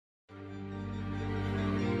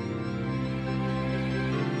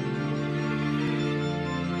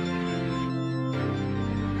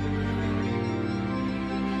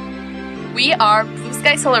We are Blue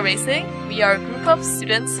Sky Solar Racing. We are a group of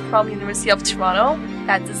students from the University of Toronto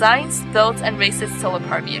that designs, builds, and races solar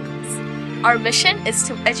power vehicles. Our mission is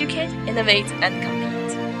to educate, innovate, and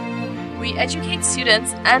compete. We educate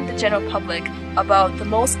students and the general public about the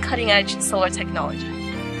most cutting-edge solar technology.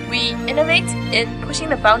 We innovate in pushing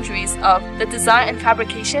the boundaries of the design and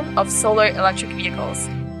fabrication of solar electric vehicles.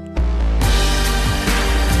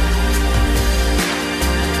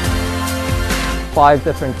 Five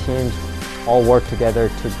different teams all work together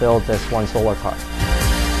to build this one solar car.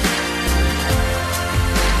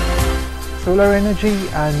 Solar energy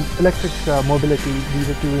and electric mobility, these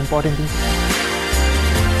are two important things.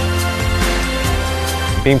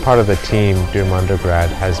 Being part of the team during my undergrad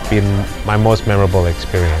has been my most memorable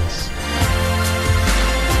experience.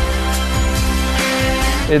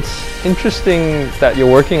 It's interesting that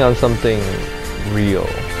you're working on something real.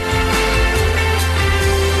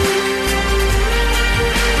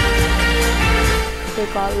 We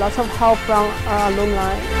got lots of help from our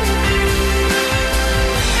alumni.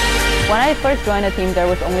 When I first joined the team, there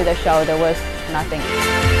was only the shell, there was nothing.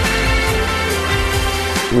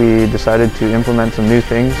 We decided to implement some new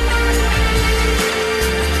things.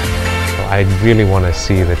 I really want to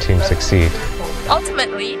see the team succeed.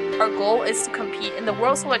 Ultimately, our goal is to compete in the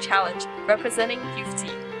World Solar Challenge representing Youth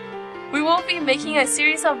Team. We will be making a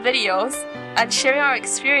series of videos and sharing our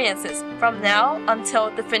experiences from now until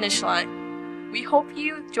the finish line. We hope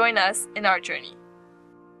you join us in our journey.